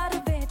बाजार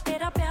वे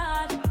तेरा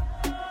प्यार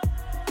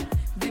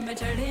वे मैं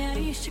चढ़े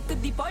आई इश्क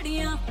दी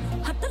पौड़ियां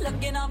हथ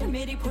लगे ना वे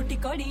मेरी फूटी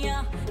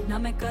कौड़ियां ना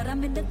मैं करा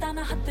मिन्नता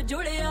ना हाथ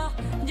जोड़िया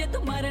जे तू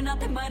मरना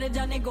ते मर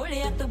जाने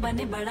गोलियां तू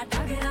बने बड़ा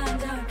ठग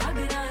रांझा ठग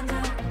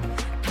रांझा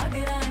ठग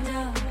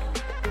रांझा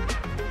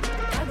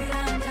ठग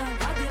रांझा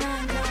ठग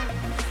रांझा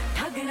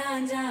ठग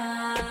Ranjha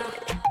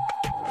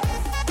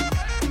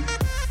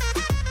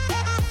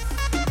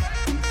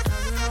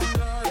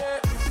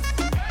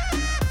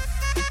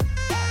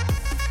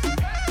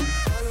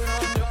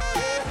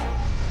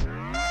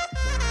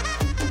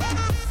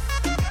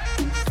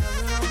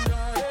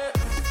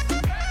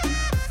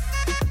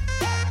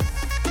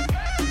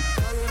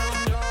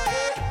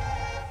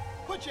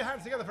Put your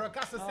hands together for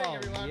Akasa Singh, Oh,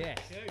 everyone. yes.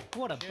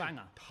 What a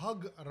banger.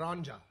 Thug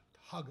Ranja.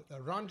 Thug. A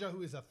Ranja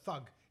who is a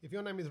thug. If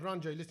your name is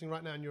Ranja, you're listening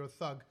right now and you're a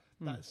thug,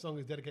 that song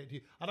is dedicated to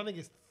you. I don't think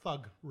it's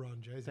Thug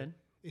Ranja, is it? Then?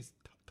 It's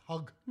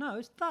Thug. No,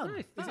 it's thug.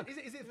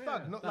 Is it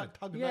thug? Not like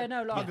Thug. Yeah,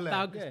 no, like Thug.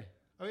 thug. Yeah.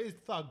 Oh, it is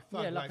thug.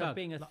 Yeah, like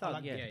being a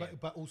thug, yeah.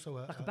 But also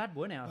a, Like a bad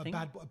boy now, I a think.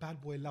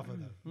 bad boy lover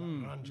though,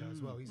 like Ranja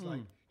as well. He's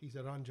like he's a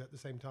Ranja at the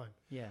same time.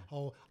 Yeah.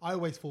 Oh, I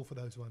always fall for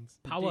those ones.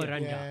 Power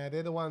Ranger. Yeah,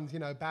 they're the ones,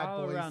 bad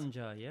Power boys.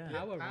 Ranger, yeah.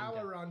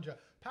 Power Ranger.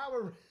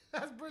 Power.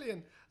 That's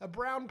brilliant. A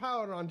brown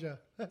Power Ranger.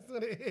 That's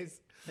what it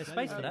is. There's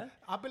space for that.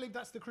 I believe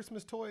that's the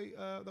Christmas toy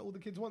that all the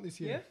kids want this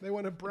year. Yeah? They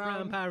want a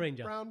brown Power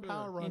Ranger. Brown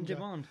Power Ranger. In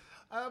demand.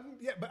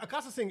 Yeah, but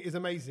Akasa Singh is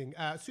amazing.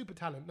 Super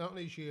talent. Not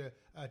only is she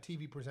a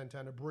TV presenter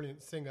and a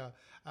brilliant singer,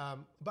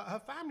 but her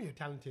family are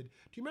talented.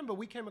 Do you remember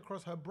we came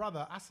across her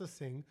brother, Asa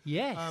Singh?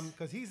 Yes.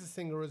 Because he's a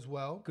singer as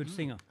well. Good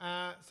singer.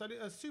 So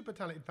a super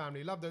talented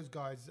family. Love those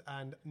guys,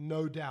 and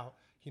no doubt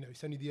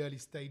it's only the early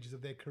stages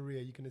of their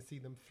career. You're going to see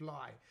them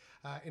fly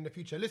in the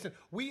future. Listen,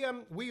 we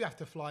have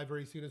to fly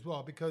very soon as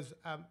well because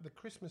the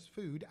Christmas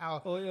food, our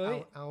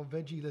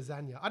veggie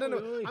lasagna. I don't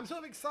know. I'm sort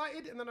of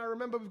excited, and then I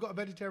remember we've got a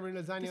vegetarian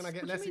lasagna, and I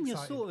get What less do you mean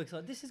excited. you're sort of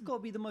excited? This has got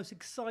to be the most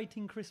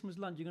exciting Christmas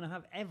lunch you're going to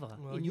have ever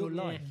in your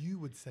life. You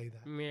would say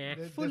that. Meh.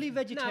 Fully No,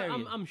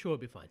 vegetarian. I'm sure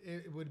it'll be fine.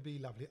 It would be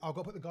lovely. I've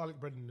got to put the garlic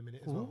bread in a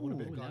minute as well. I want a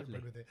bit of garlic lovely.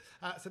 bread with it.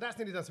 So that's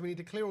nearly done. So we need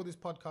to clear all this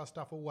podcast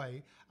stuff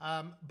away.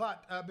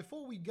 But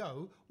before we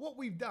go, what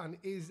we've done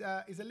is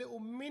a little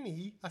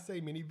mini, I say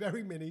mini,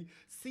 very mini,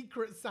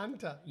 Secret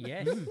Santa.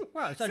 Yes.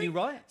 Well, it's only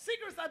right.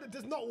 Secret Santa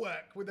does not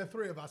work with the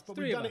three of us, but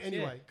Three we've of done it us,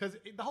 anyway. Because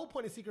the whole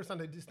point of Secret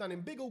Santa is done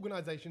in big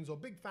organizations or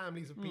big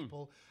families of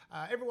people.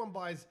 Everyone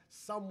buys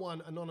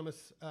someone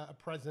anonymous a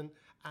present,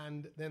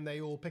 and then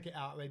they all pick it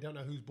out. They don't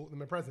know who's bought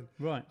them a present.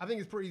 Right. I think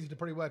it's pretty easy to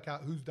pretty work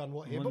out who's done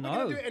what here, Well, but we're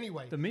going to no. do it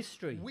anyway. The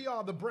mystery. We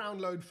are the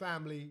Brownload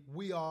family.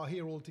 We are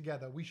here all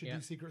together. We should Yeah.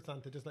 do Secret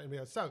Santa just like anybody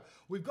else. So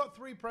we've got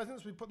 3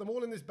 presents. We put them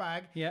all in this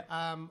bag. Yeah.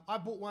 I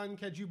bought one.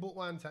 Ked, you bought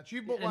one. Satch,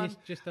 you bought And one. it's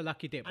just a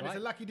lucky dip, And right?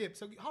 it's a lucky dip.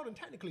 So hold on.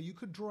 Technically, you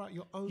could draw out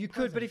your own. You could,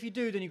 present. but if you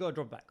do, then you got to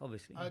drop back,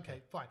 obviously.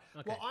 Okay, fine.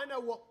 Okay. Well, I know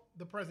what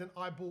the present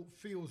I bought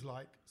feels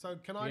like. So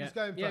can I Yeah. just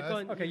go in Yeah, first? go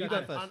on. Okay, you go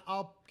go first. And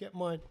I'll get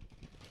mine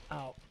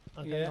out.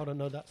 Okay, Yeah. hold on.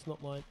 No, that's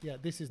not mine. Yeah,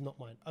 this is not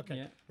mine. Okay,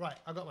 Yeah. right.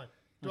 I got mine.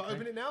 Do I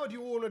open it now, or do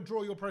you all want to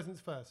draw your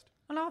presents first?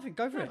 Oh, no, I think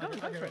go for it. Okay,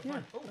 Go for it. fine.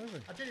 Yeah. Oh,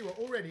 I tell you what.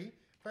 Already,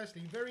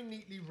 firstly, very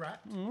neatly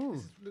wrapped.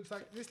 Looks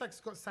like it's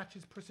got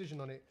Satch's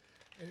precision on it.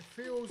 It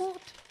feels What?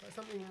 like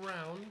something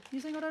round, You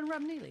think I don't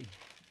wrap neatly?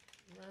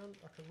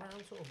 like a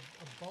round sort of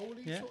a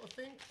bowly Yeah. sort of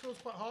thing. Feels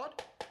quite hard.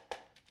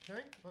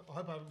 Okay, I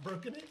hope I haven't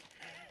broken it.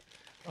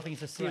 I think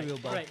it's a cereal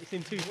bowl. Right, it's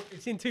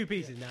in two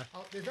pieces now.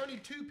 There's only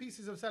 2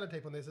 pieces of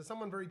sellotape on this, so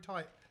someone very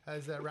tight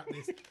has wrapped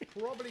this.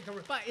 Probably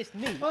covered. But it's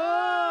neat.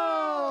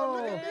 Oh,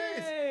 look at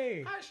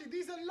Hey. this! Actually,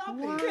 these are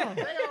lovely. Wow.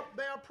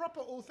 They are proper,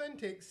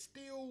 authentic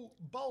steel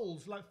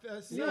bowls, like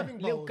serving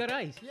little bowls.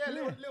 karais. Yeah,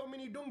 little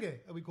mini dunge,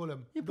 we call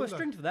them. You put a Dunga.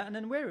 string to that and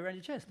then wear it around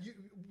your chest. You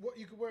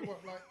could wear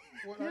what like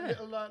Yeah.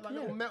 little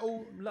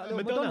metal Like little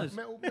Madonnas.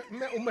 Madonnas.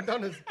 metal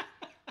Madonnas.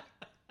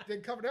 They're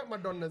covered up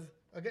Madonnas.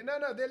 Okay, no,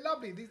 they're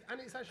lovely. These and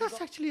it's actually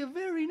That's actually a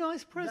very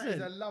nice that is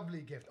present. a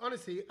lovely gift,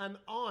 honestly. And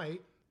I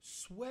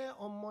swear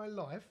on my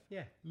life,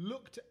 Yeah.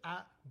 looked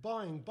at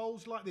buying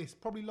bowls like this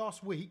probably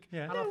last week.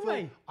 Yeah. And No I thought,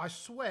 way. I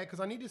swear, because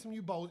I needed some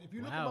new bowls. If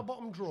you look at Wow. my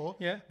bottom drawer,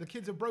 Yeah. the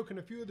kids have broken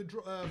a few of the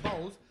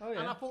bowls. Oh, yeah.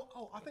 And I thought,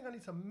 I think I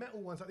need some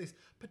metal ones like this,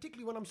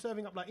 particularly when I'm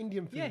serving up like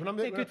Indian food. Yeah, when I'm,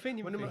 they're good for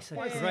Indian when I'm food. It's a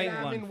spicy great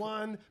lamb one. in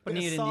one, Paneer bit in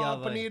of the sard,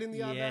 other. paneer in the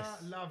Yes.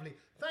 other. Lovely.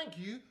 Thank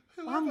you.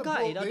 I'm Whoever gutted brought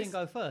I this- didn't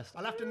go first.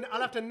 I'll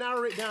have to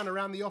narrow it down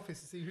around the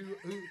office to see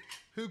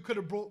who could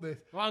have brought this.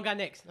 Well, I'm going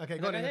next. Okay,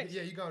 Can go I on. in. next?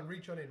 Yeah, you go on.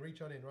 Reach on in,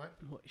 right?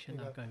 What should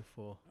There I you go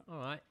for? All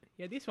right.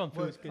 Yeah, this one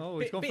feels good. Oh,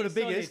 it's Bit- gone for bit the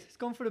biggest. solid. It's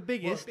gone for the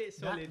biggest. Bit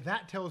solid.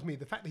 That tells me,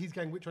 the fact that he's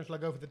going, which one shall I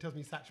go for, that tells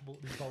me Satch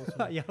bought these bowls.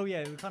 for me. Yeah, oh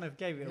yeah, we kind of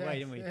gave it away,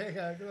 didn't we? There you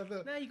go. Good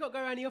look. No, you got to go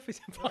around the office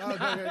and find I'll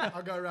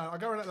out. go around. I'll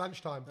go around at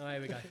lunchtime. Oh,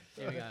 here we go.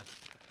 Here we go.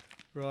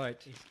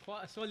 Right. It's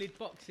quite a solid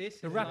box,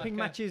 this. The wrapping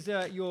matches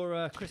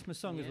your Christmas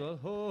song as well.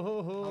 Ho,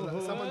 ho, ho, Oh, look,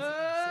 ho. someone's-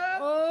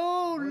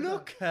 Oh,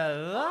 look at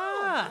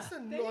that. That's a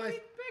David nice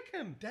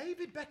Beckham.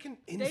 David Beckham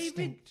David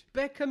instinct.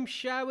 Beckham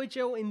shower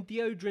gel and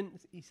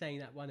deodorant. He's saying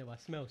that one of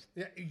us smells.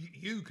 Yeah,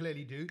 you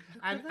clearly do.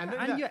 And And, look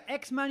at that. your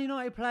ex-Man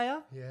United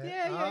player. Yeah,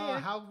 Yeah.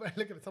 How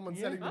look at someone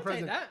selling the I'll take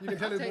present. that. You can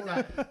tell I'll who take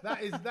bought that.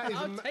 That is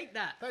I'll ama- take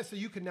that. That's so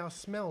you can now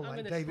smell like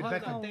gonna David smell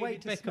like Beckham. can't David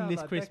wait to Beckham smell this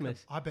like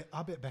Christmas. I bet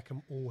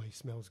Beckham always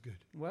smells good.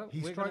 Well, he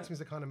we're strikes gonna- me as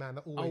the kind of man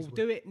that I'll always would.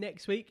 do it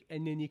next week,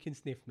 and then you can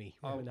sniff me.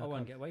 I when I won't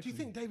come. get away Do you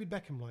from think David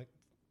Beckham like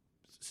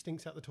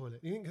stinks out the toilet?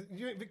 You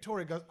think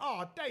Victoria goes,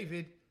 "Oh,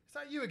 David, is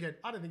that you again?"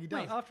 I don't think he does.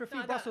 Mate, after a few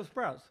No, Brussels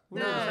sprouts. we're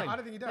No, all the I same. don't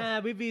think he does. Nah,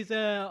 with his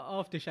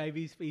aftershave,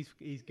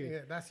 he's good.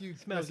 Yeah, that's you.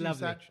 Smells that's you,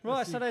 lovely. Satch. Right,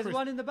 That's so you. there's Chris.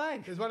 one in the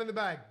bag. There's one in the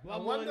bag. I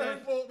One wonder more who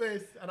left. bought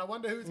this, and I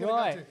wonder who it's going to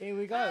Right, go to. here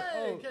we go.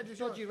 Hey, Oh, Ken, just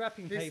dodgy look.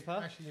 wrapping This- paper.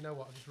 Actually, you know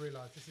what? I just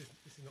realised this is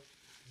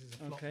a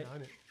flop Okay. now,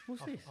 isn't it?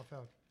 What's this? I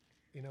found.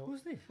 You know.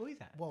 What's this? What is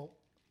that? Well,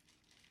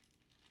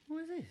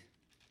 What is this?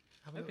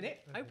 have a Open look.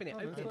 it. Open it. Oh,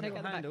 Open it's it. got Take a it out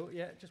the back. handle.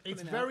 Yeah, just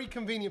It's pulling it very out.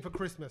 convenient for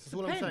Christmas. That's a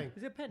all I'm pen. saying.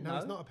 Is it a pen? No,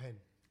 it's No. not a pen.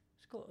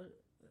 It's got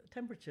a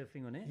temperature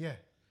thing on it. Yeah.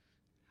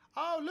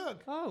 Oh,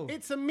 look. Oh.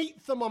 It's a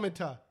meat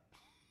thermometer.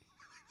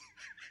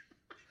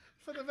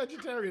 For the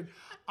vegetarian.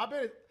 I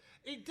bet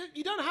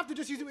you don't have to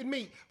just use it with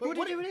meat. But What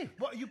do you do with it?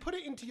 Well, you put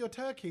it into your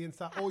turkey and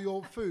stuff, or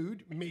your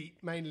food, meat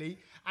mainly,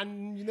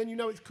 and then you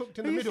know it's cooked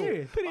in Are the you middle.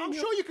 serious? Put it I'm in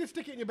sure you could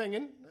stick it in your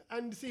bangin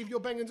and see if your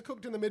bangin's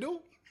cooked in the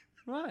middle.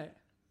 Right.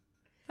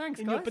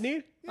 Thanks, In guys. your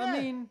paneer? I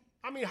Yeah. mean,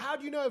 how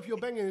do you know if your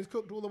bangin is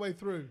cooked all the way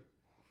through?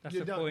 That's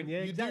You the don't. point.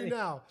 Yeah, you exactly. do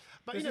now.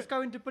 But does you know, this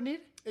go into paneer?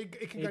 It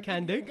It can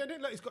can do.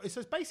 Look, it's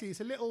basically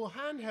it's a little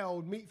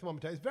handheld meat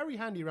thermometer. It's very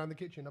handy around the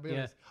kitchen. I'll be Yeah.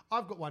 honest.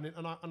 I've got one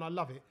and I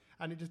love it,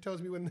 and it just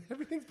tells me when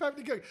everything's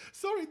perfectly cooked.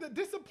 Sorry, the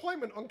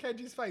disappointment on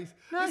Kedge's face.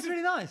 No, This it's is-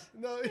 really nice.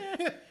 No.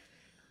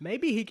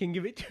 Maybe he can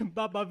give it to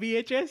Baba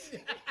VHS.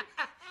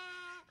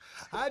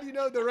 How do you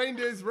know the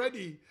reindeer's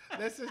ready?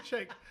 Let's just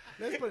check.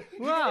 Let's put it.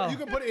 Wow. You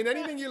can put it in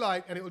anything you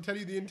like, and it will tell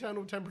you the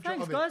internal temperature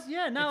Thanks, of it. guys.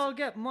 Yeah, now I'll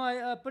get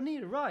my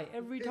bonita right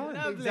every time.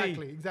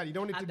 Exactly. You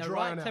don't want it At to the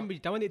dry right out.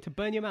 temperature. Don't want it to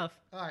burn your mouth.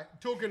 All right,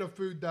 talking of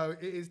food, though,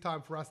 it is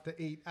time for us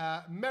to eat.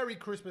 Merry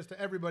Christmas to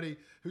everybody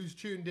who's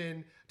tuned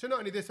in to not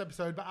only this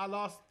episode, but our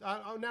last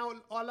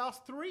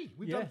 3.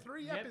 We've done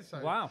 3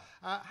 episodes. Wow.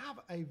 Have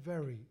a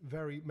very,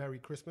 very Merry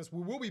Christmas.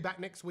 We will be back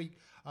next week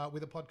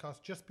with a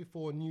podcast just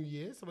before New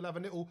Year, so we'll have a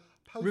little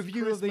post-Christmas.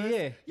 Review of the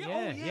year.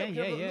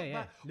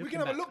 Yeah. We can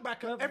have a look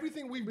back at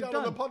everything we've done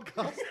on the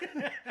podcast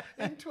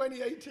in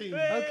 2018.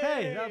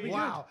 Okay, that'll be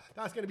Wow,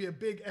 that's going to be a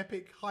big,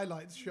 epic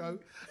highlights show.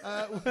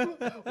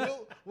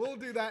 We'll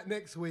do that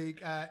next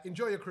week.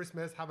 Enjoy your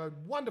Christmas. Have a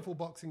wonderful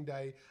Boxing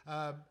Day.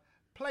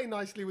 Play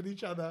nicely with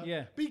each other.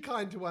 Yeah. Be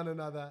kind to one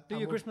another. Do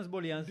your Christmas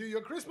bolians. Do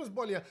your Christmas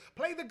bolia.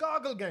 Play the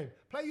gargle game.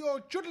 Play your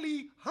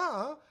chudli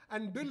ha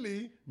and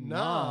dudley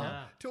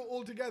na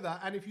all together.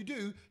 And if you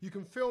do, you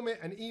can film it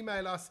and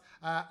email us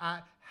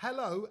at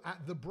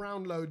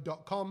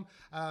hello@thebrownload.com.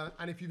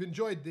 And if you've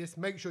enjoyed this,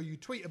 make sure you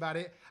tweet about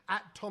it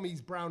at Tommy's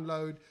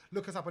Brownload.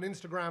 Look us up on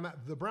Instagram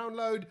at The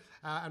Brownload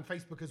and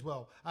Facebook as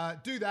well.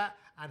 Do that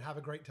and have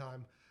a great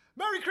time.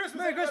 Merry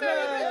Christmas! Merry Christmas!